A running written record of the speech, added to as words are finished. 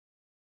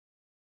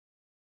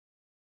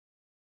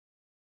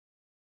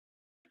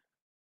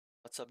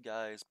What's up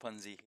guys,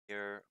 Punzy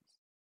here.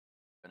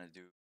 Gonna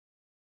do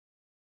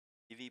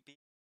PvP.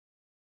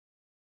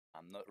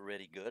 I'm not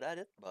really good at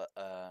it, but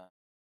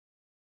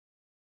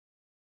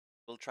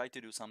we'll try to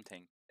do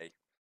something today.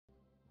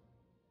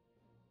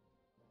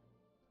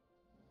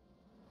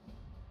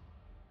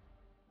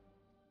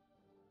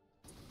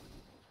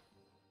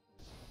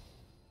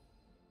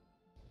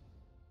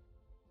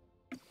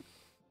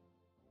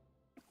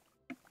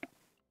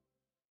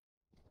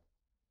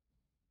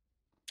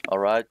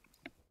 Alright.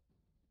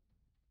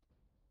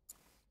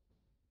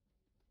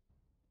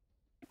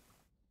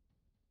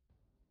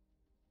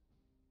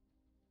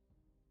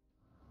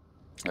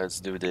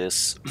 Let's do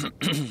this.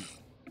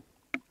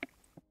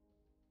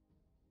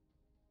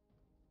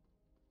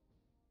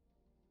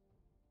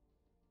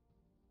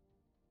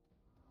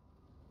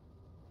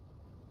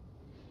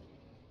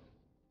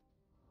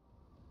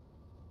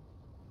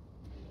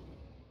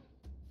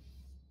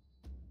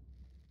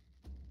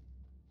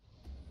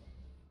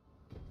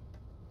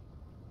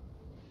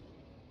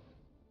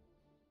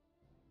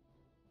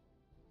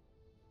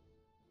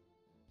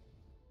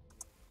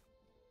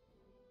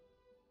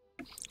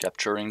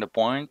 Capturing the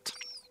point.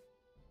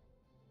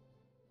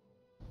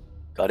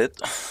 Got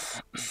it.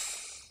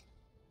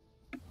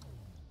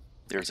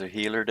 There's a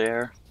healer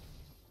there.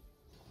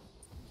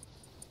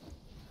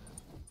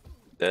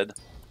 Dead.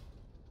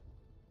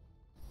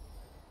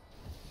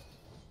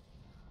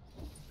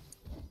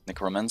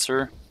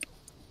 Necromancer.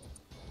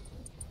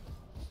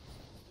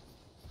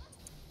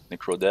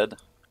 Necro dead.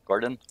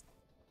 Garden.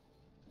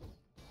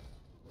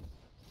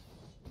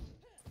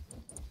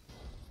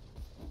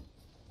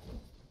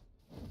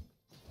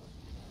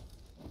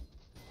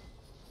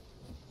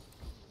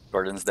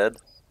 Garden's dead.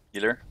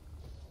 Healer.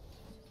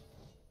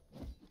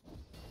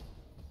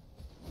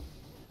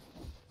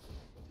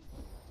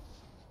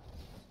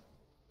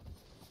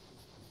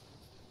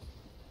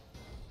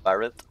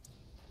 Pirate.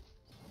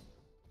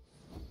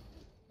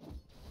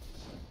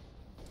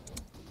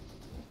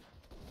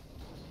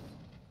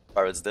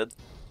 Pirate's dead.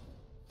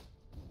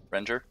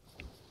 Ranger.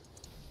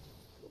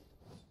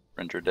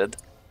 Ranger dead.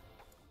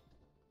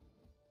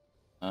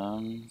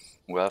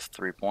 We have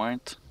 3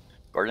 point.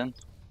 Garden.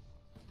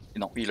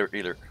 No, healer.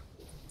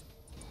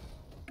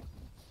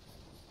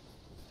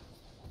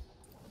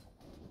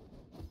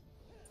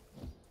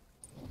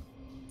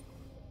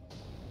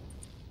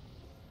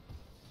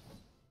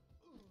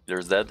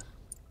 Healer's dead.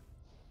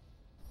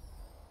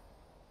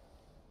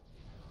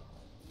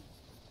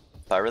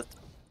 Pirate.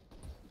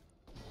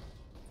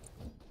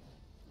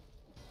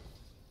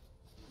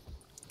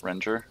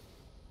 Ranger.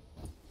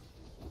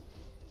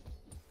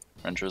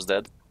 Ranger's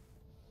dead.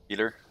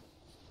 Healer.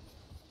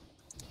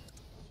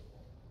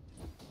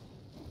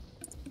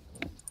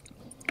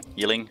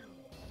 Healing.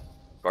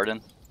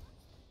 Garden.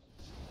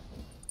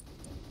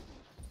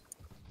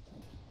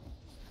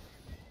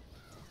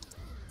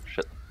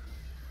 Shit.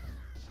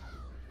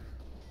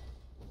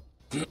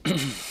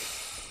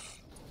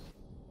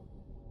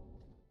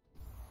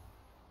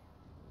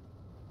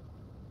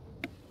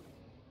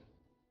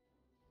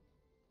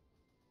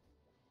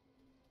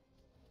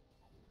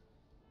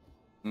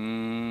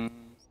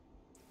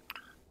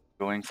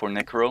 Going for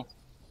Necro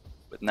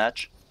with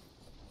Natch.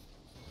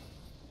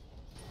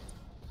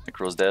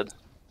 Necro's dead.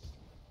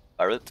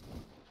 Pirate.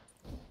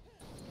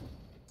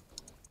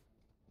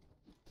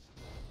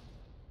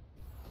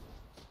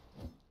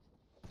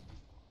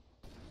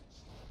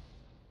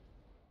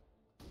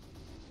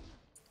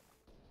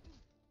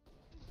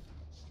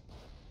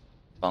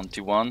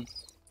 Bounty 1.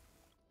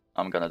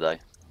 I'm gonna die.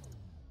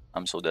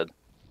 I'm so dead.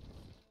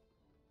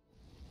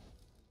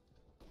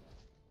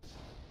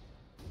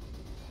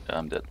 Yeah,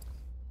 I'm dead.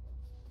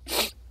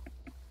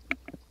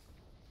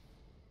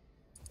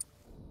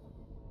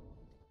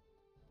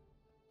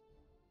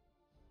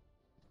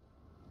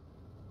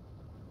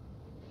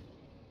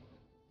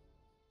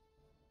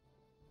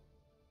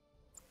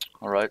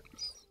 Alright.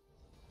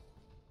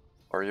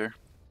 Warrior.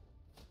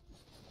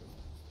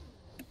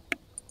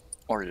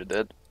 Warrior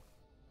dead.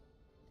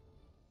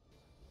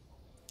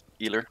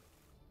 Healer.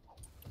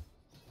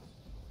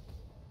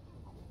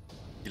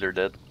 Healer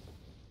dead.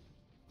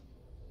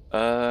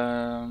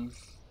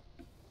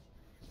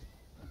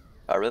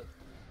 Pirate.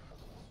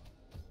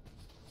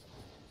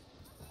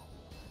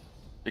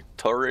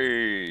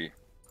 Victory!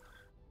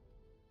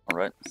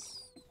 Alright.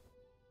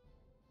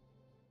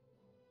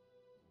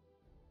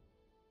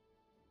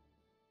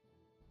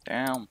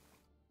 Damn.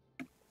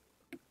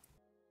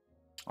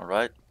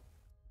 Alright.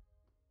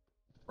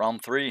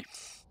 Round 3.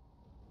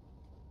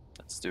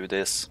 Let's do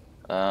this.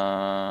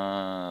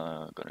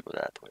 Gonna go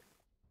that way.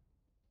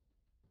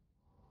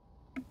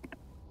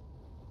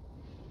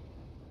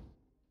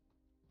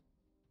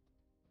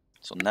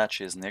 So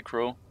Natch is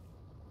Necro.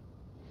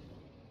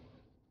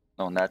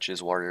 No, Natch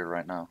is Warrior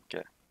right now.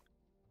 Okay.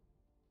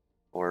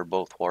 We're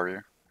both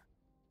Warrior.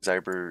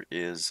 Zyber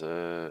is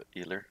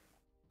Healer.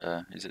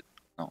 Is it?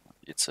 No,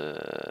 it's a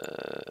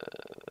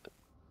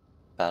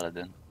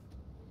Paladin.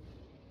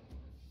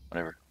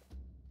 Whatever.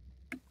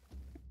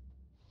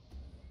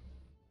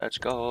 Let's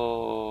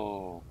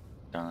go!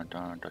 Dun,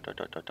 dun, dun, dun,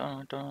 dun,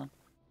 dun, dun.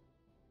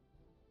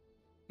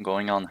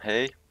 Going on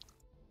hay.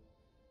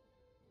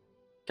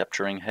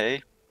 Capturing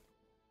hay.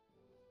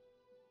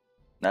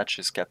 Natch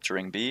is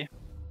capturing B.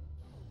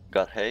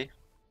 Got hay.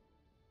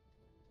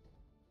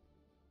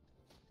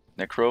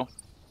 Necro.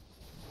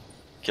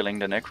 Killing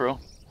the Necro.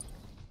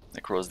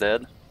 Necro's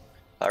dead.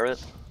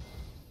 Parrot.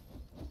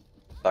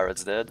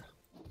 Parrot's dead.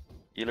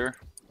 Healer.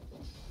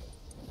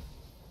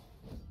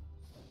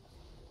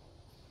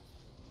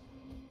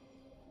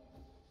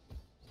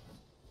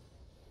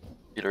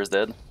 Healer's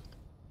dead.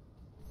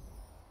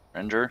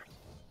 Ranger.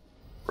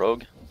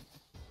 Rogue.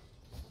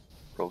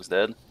 Rogue's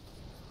dead.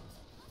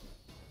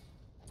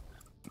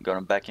 Got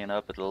him backing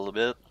up a little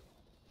bit.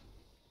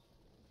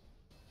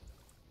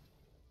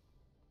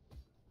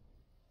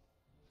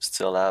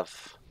 Still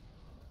have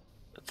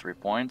the 3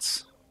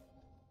 points.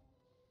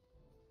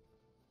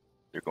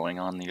 They're going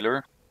on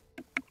healer.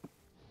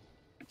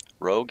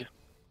 Rogue.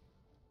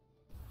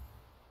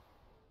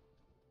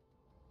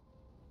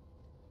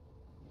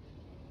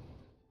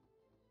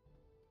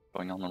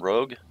 Going on the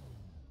rogue.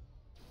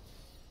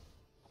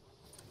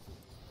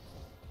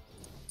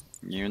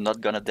 You're not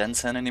gonna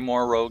Densen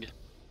anymore, rogue.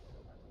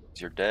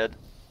 You're dead.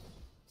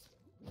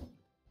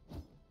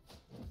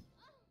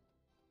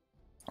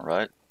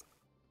 Alright.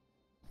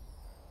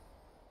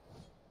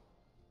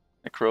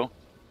 Necro.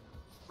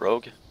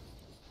 Rogue.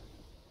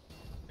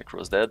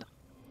 Necro's dead.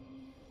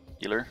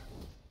 Healer.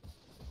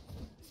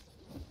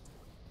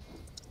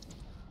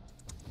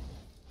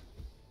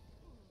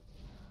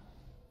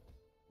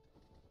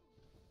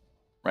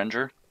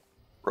 Ranger.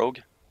 Rogue.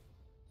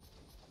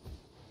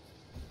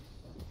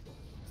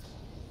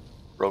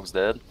 Rogue's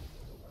dead.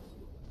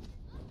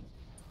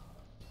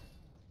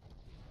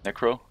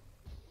 Necro.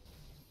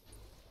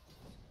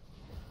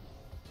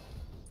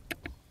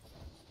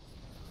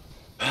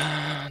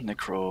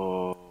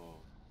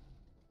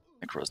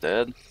 Necro's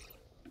dead.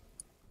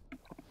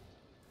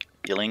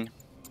 Healing.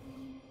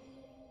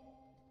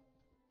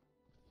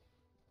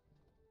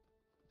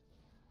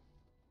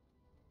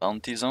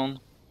 Bounty zone.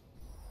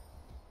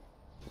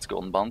 Let's go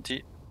on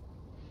bounty.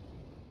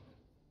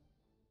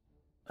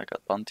 I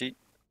got bounty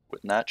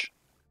with Natch.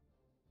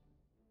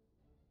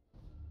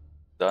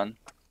 Done.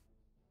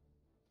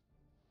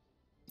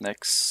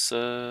 Next,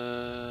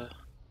 oh,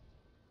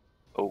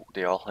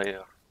 they all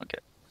here. Okay.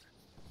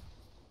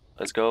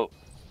 Let's go.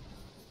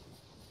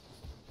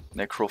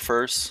 Necro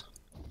first.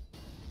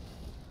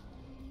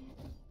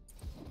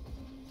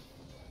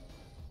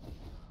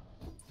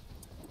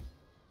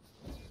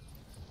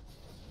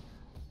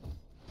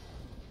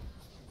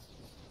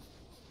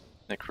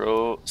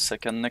 Necro,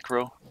 second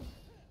Necro.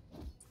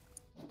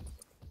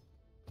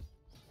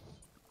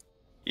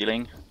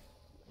 Healing.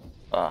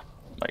 Ah,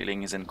 my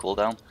healing is in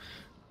cooldown.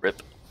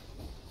 RIP.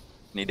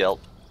 Need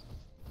help.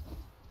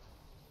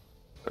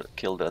 Gotta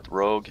kill that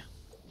rogue.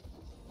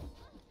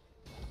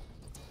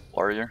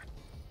 Warrior.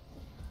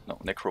 No,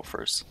 Necro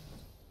first.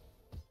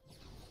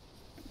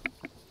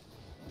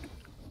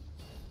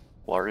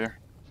 Warrior.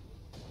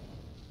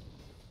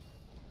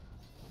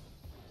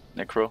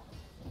 Necro.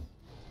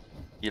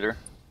 Healer.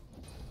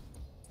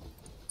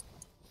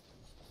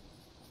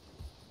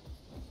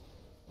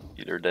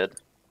 Healer dead.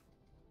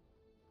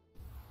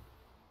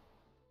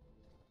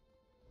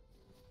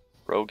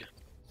 Rogue.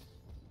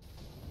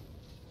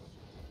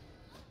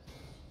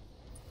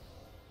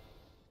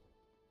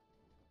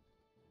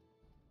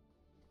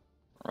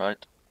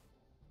 Right.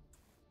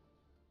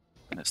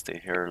 Gonna stay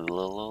here a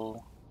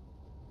little.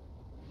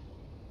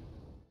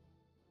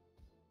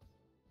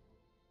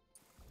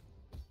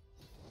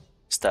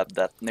 Stab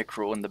that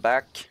Necro in the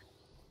back.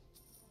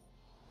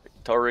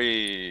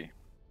 Victory.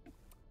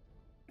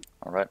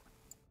 Alright.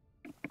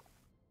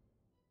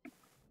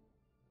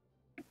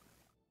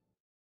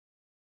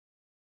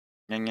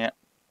 Yeah.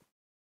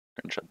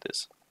 Screenshot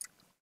this.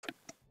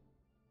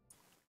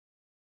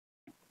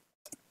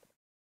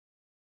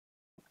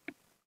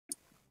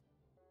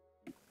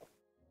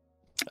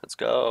 Let's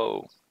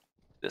go.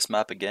 This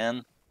map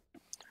again.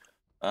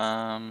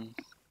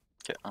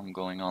 Okay, I'm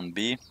going on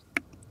B.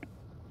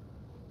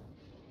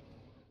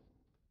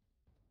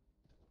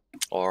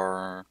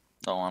 Or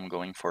no, I'm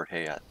going for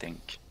hay, I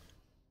think.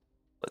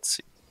 Let's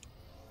see.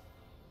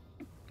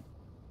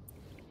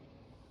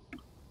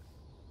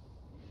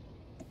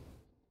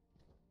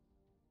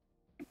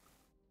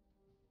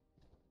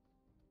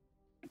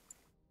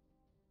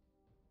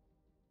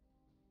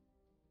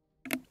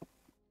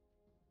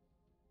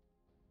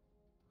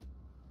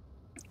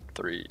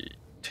 Three,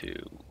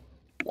 two,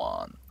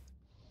 one.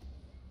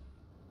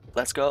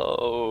 Let's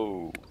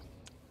go.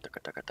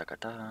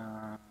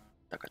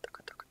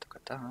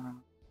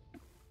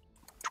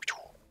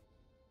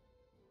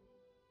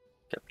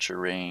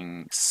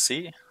 Capturing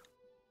C.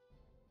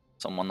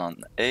 Someone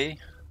on A.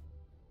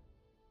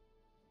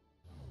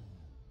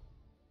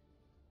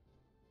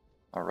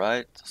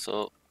 Alright,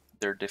 so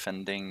they're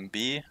defending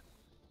B.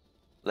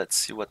 Let's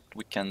see what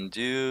we can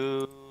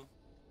do.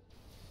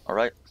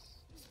 Alright.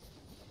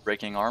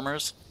 Breaking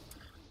armors.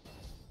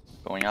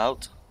 Going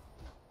out.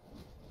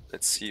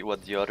 Let's see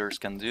what the others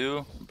can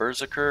do.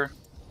 Berserker.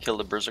 Kill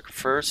the Berserker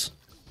first.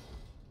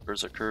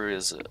 Berserker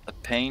is a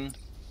pain.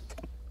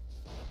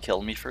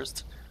 Kill me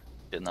first.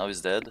 Okay, now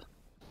he's dead.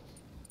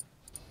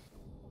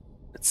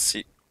 Let's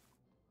see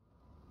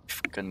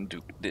if we can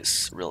do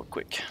this real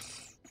quick.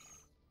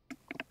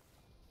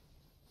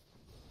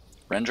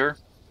 Ranger.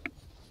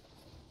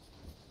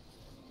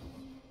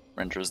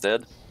 Ranger's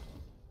dead.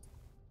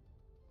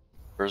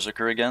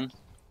 Berserker again.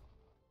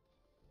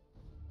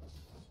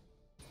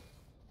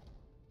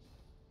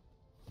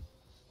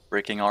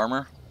 Breaking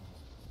armor.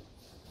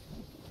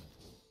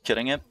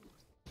 Killing it.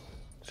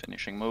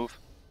 Finishing move.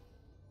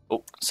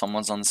 Oh,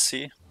 someone's on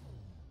C.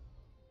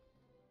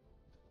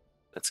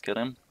 Let's get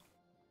him.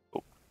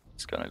 Oh,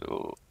 he's gonna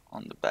go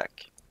on the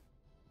back.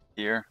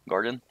 Here,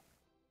 Guardian.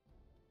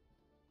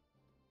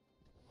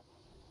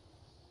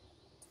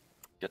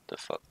 Get the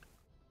fuck.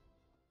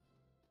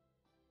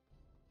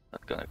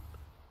 Not gonna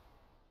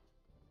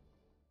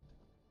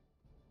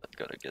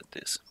get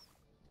this.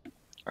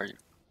 Are you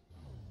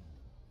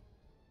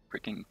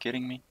freaking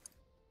kidding me?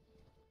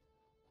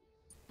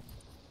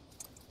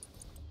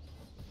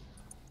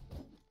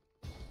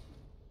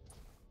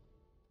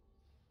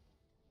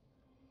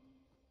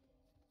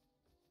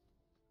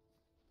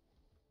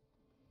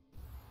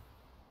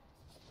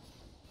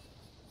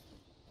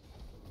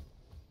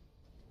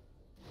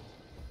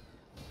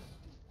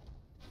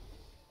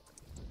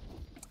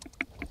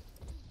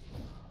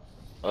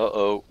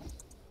 Uh-oh.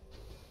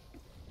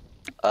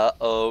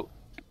 Uh-oh.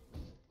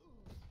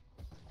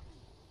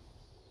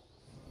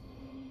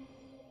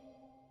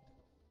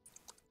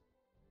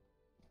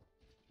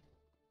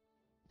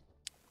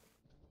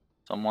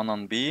 Someone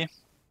on B.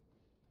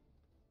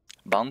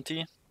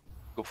 Bounty.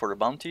 Go for the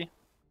bounty.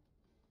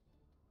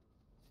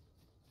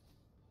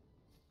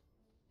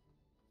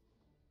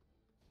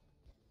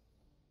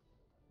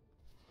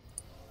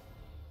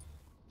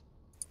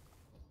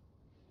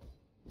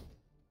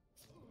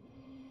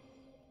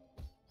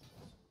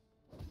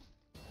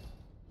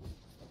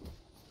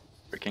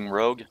 Freaking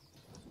rogue.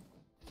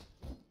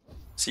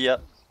 See ya.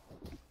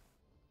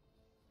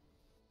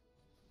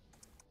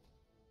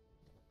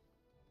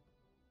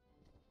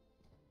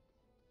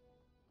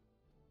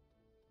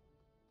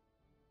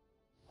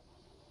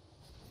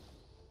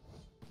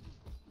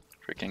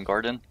 Freaking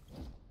garden.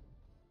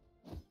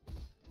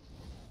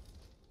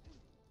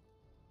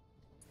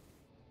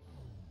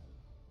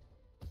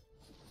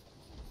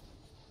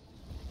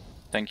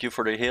 Thank you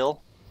for the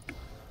heal.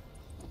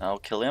 I'll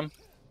kill him.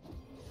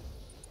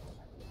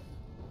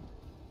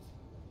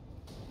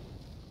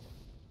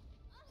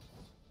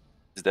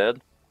 He's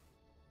dead.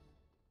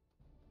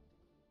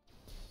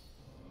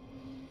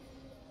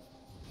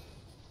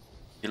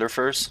 Healer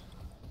first.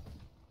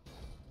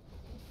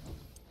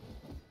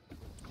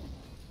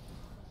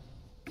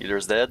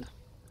 Healer's dead.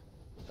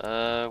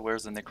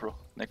 Where's the Necro?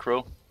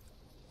 Necro.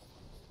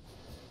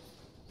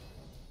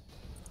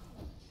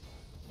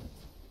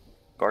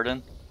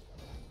 Garden.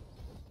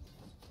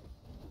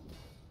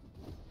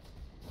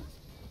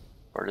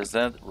 Guard is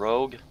dead.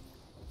 Rogue.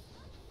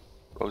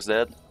 Rogue's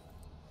dead.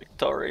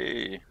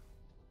 Victory!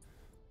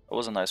 That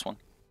was a nice one.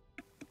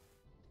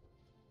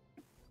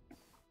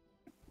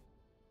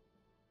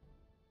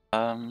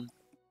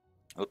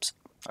 Oops,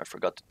 I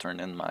forgot to turn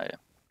in my...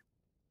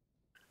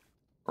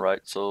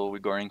 Right, so we're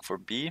going for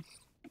B,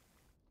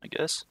 I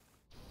guess.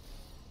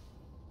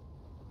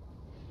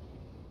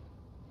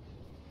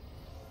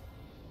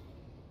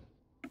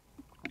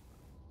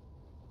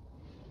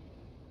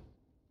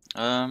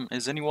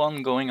 Is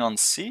anyone going on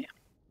C?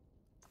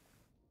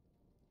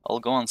 I'll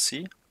go on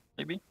C,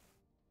 maybe?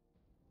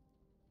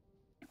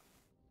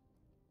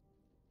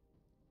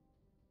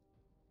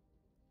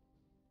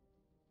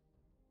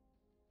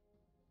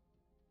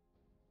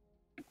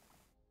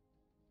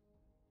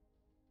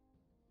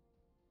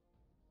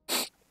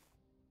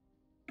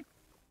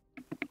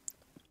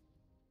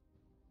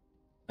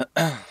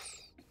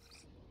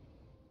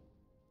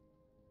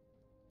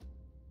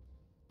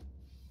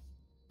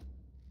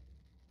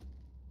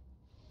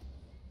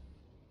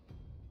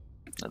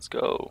 Let's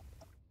go.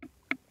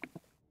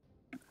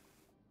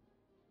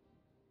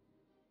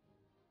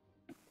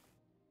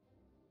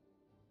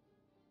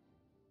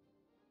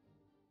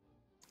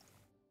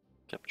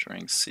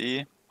 Capturing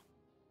C.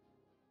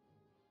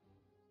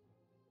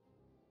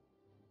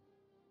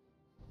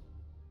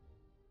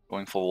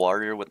 Going for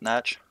warrior with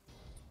Natch.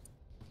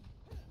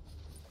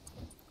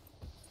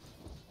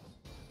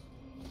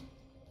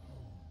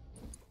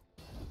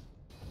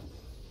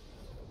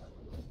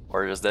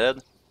 Warrior's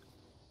dead.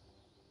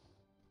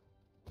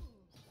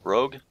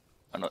 Rogue.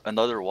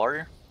 Another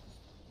warrior.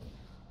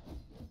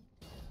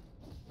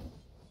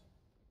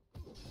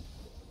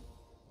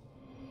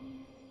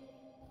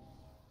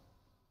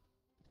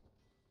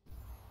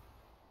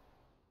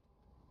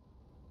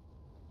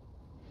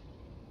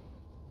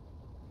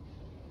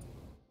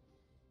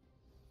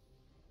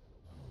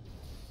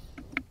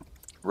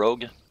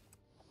 Rogue.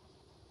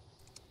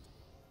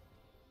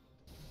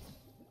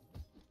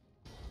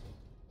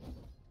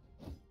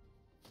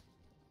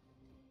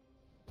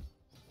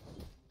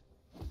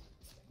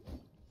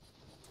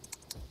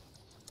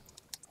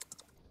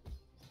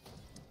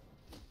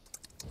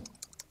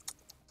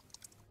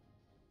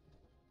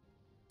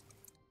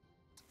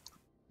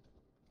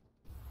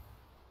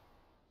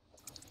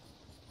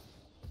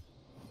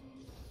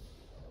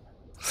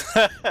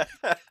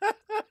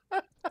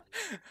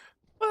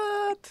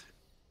 What?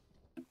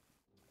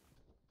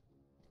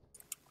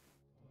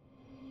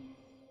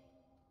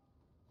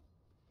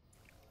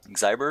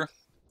 Zyber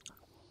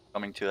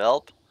coming to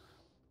help.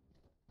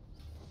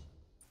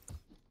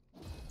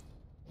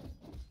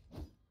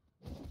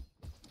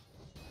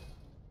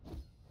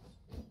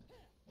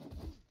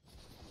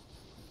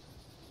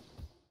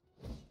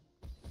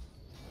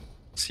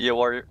 See a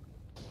warrior.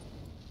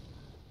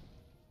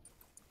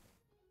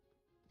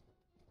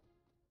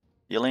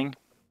 Healing.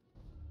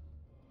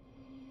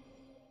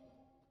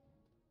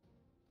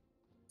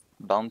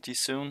 Bounty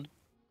soon,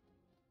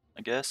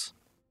 I guess.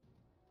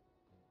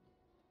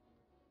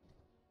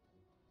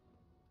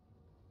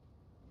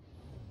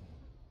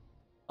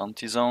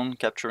 Bounty zone,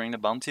 capturing the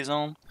bounty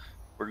zone.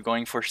 We're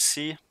going for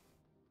C.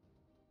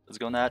 Let's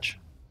go, Natch.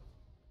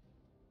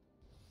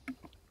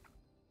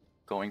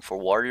 Going for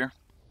warrior.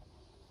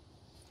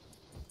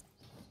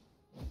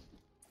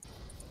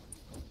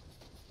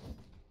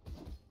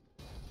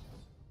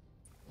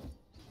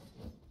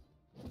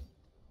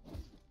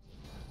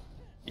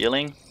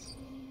 Healing.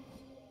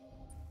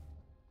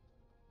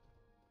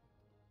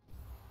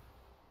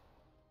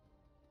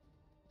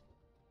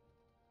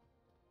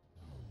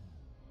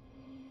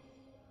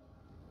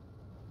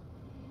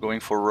 Going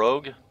for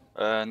rogue.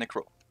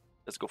 Necro.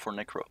 Let's go for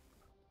Necro.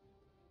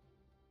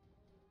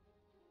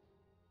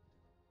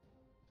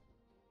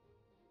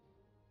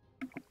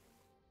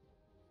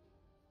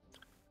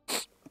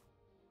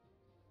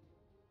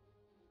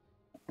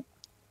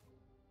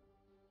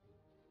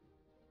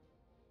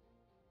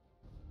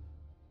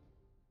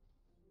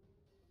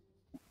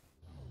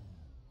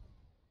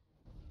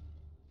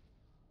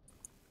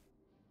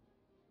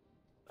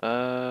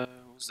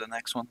 Who's the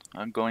next one?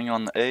 I'm going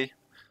on A.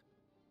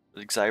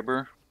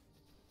 Zyber.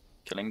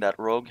 Killing that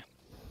rogue.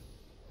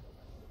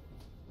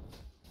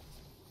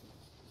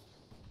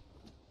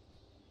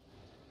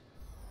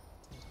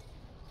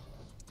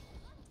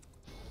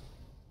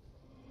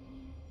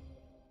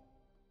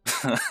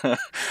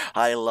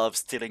 I love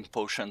stealing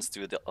potions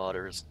to the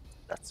others.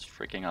 That's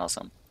freaking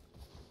awesome.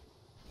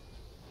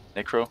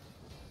 Necro.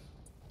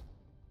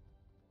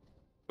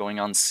 Going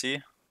on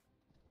C.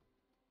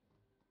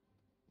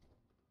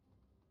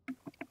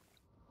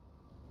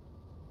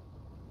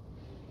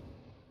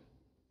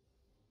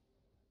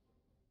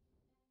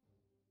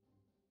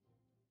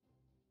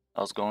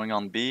 I was going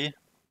on B.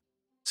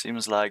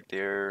 Seems like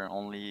they're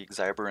only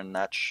Zyber and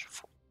Natch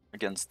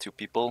against 2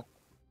 people.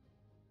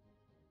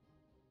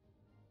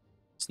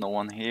 There's no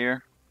one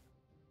here.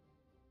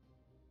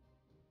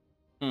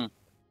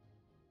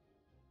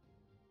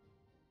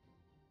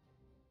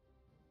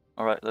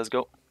 Alright, let's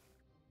go.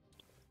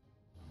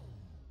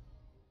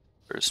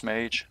 First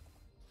mage.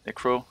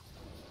 Necro.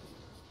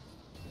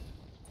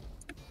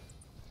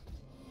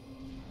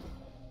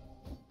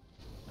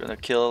 Gonna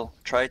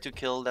try to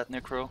kill that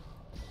Necro.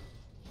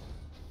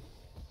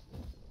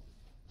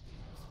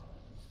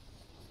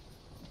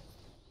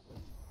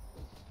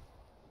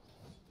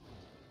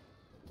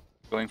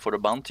 Going for the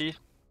bounty.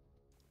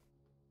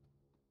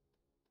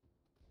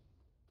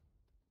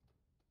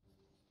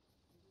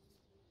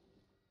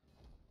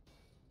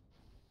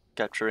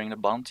 Capturing the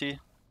bounty.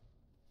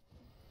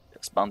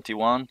 Yes, bounty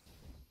 1.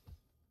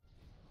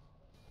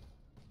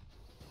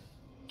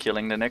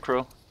 Killing the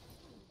Necro.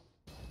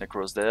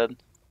 Necro's dead.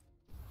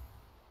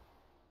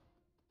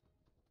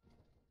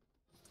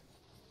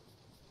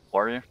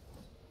 Warrior.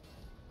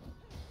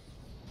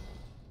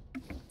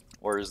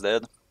 Warrior's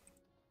dead.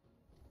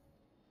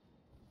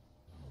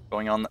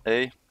 Going on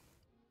A.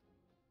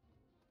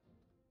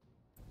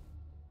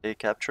 A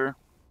capture.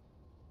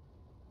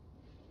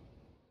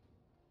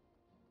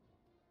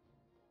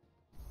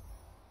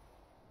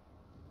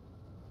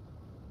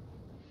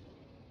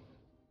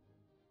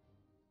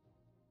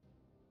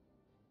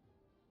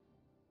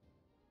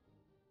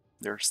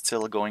 They're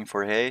still going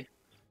for hay.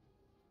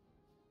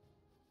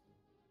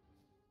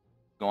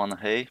 Go on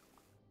hay.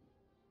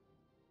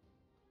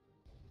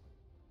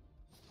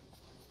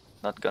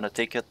 Not gonna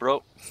take it,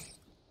 bro.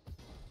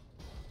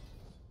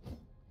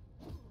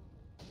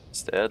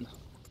 It's dead.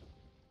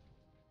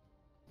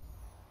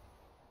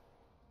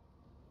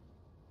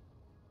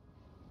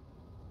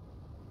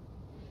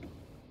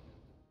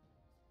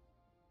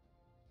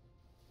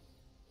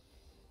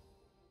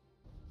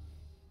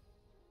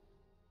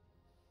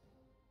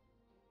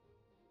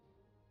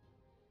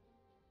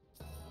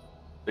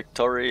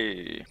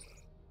 Victory!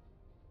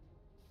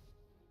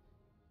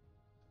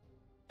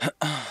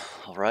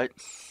 Alright.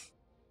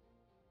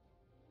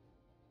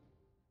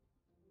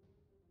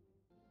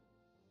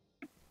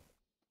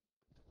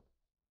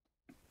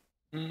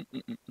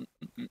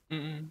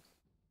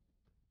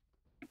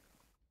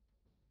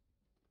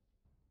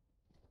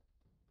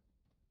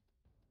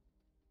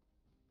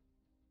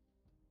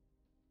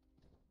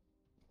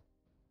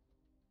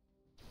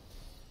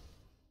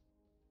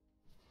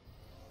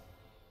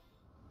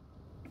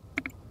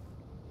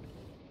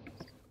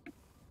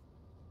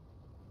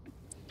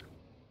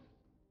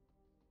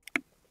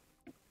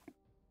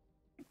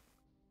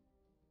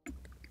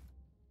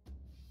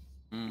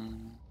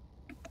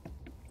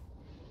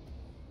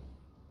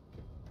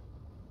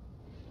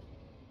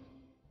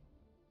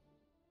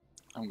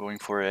 I'm going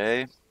for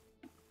A.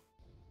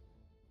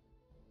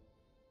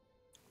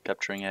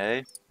 Capturing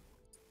A.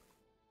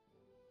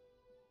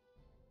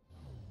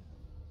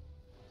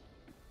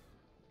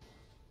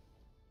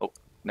 Oh,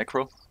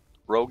 Necro.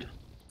 Rogue.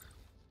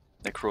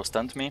 Necro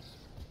stunned me.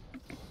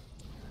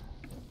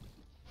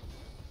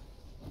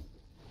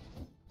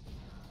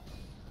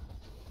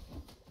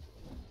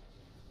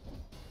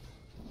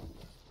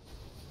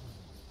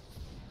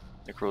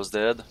 Necro's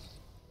dead.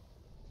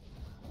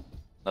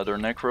 Another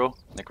Necro.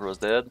 Necro's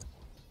dead.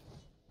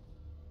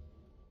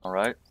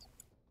 Alright.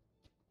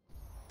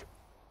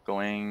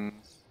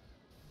 Going...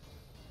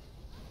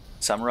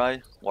 Samurai.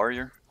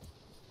 Warrior.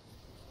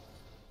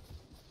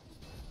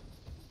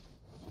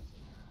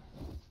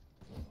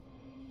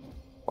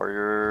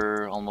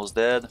 Warrior almost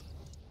dead.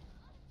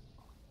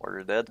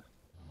 Warrior dead.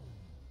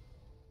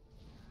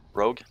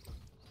 Rogue.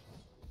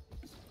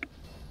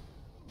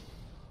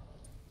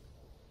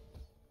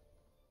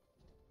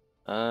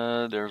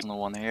 There's no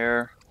one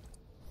here.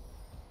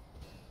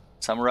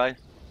 Samurai.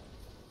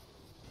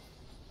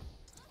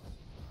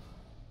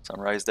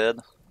 Samurai is dead.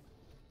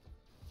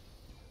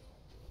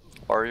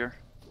 Warrior.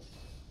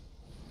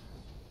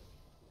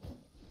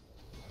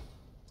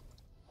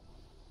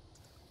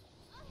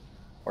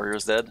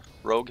 Warrior's dead.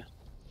 Rogue.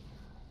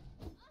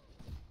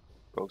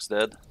 Rogue's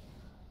dead.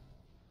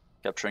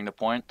 Capturing the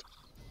point.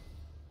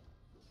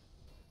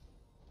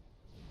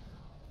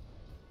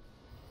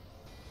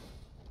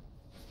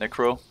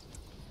 Necro.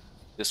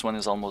 This one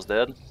is almost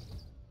dead.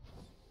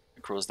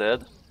 Necro's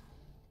dead.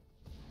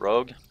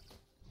 Rogue.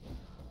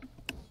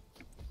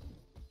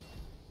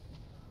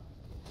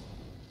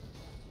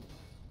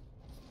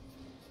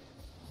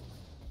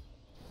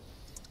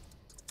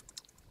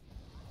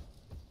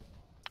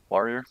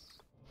 Warrior.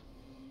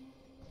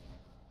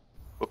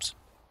 Whoops.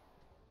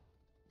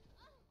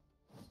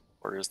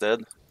 Warrior's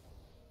dead.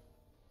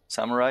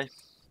 Samurai.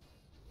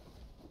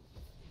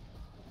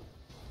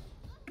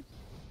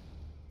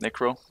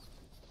 Necro.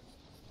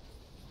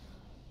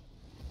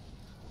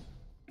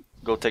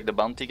 Go take the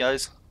bounty,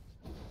 guys.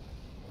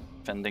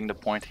 Defending the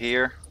point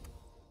here.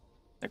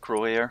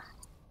 Necro here.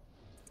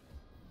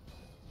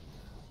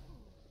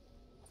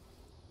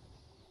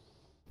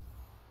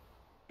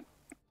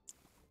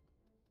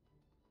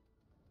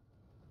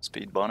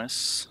 Speed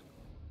bonus.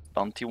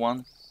 Bounty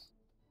 1.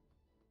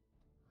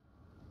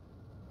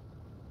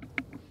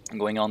 I'm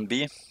going on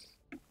B.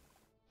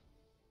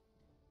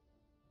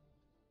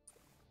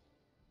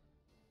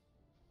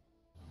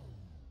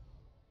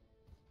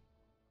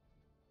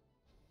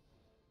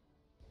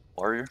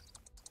 Warrior.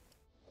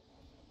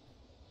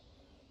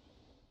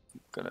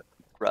 I'm gonna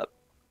grab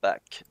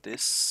back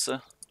this.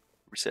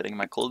 Resetting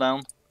my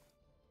cooldown.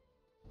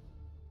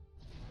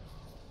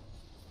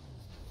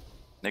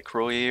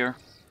 Necro here.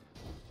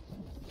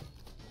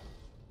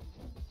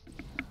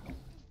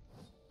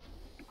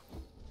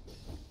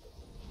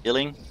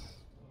 Healing.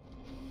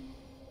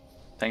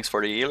 Thanks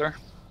for the healer.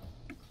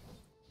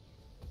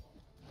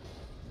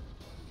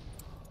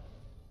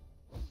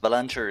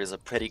 Valancher is a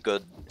pretty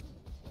good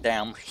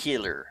damn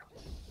healer.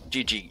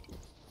 GG.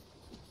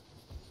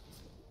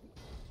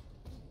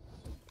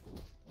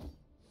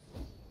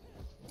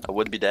 I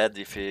would be dead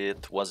if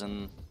it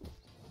wasn't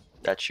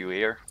that you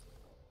here.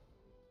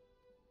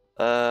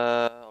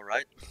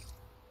 Alright.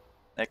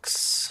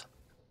 Next.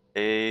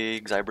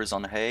 A Xyber's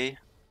on hay.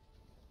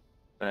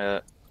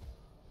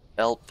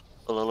 Help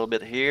a little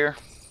bit here.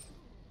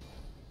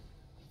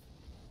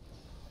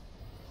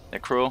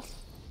 Necro.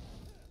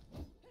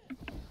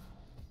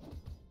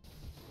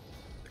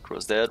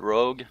 Necro's dead.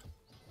 Rogue.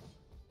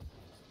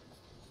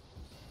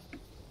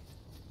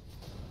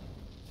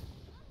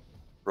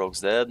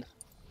 Rogue's dead.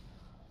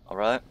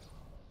 Alright.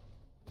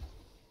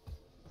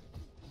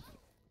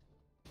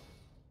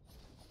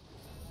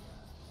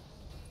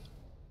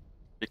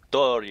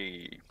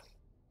 Victory.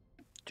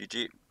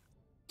 GG.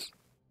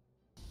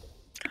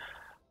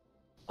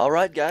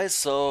 Alright guys,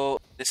 so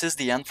this is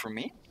the end for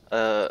me.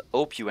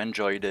 Hope you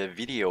enjoyed the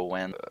video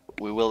and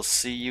we will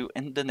see you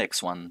in the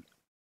next one.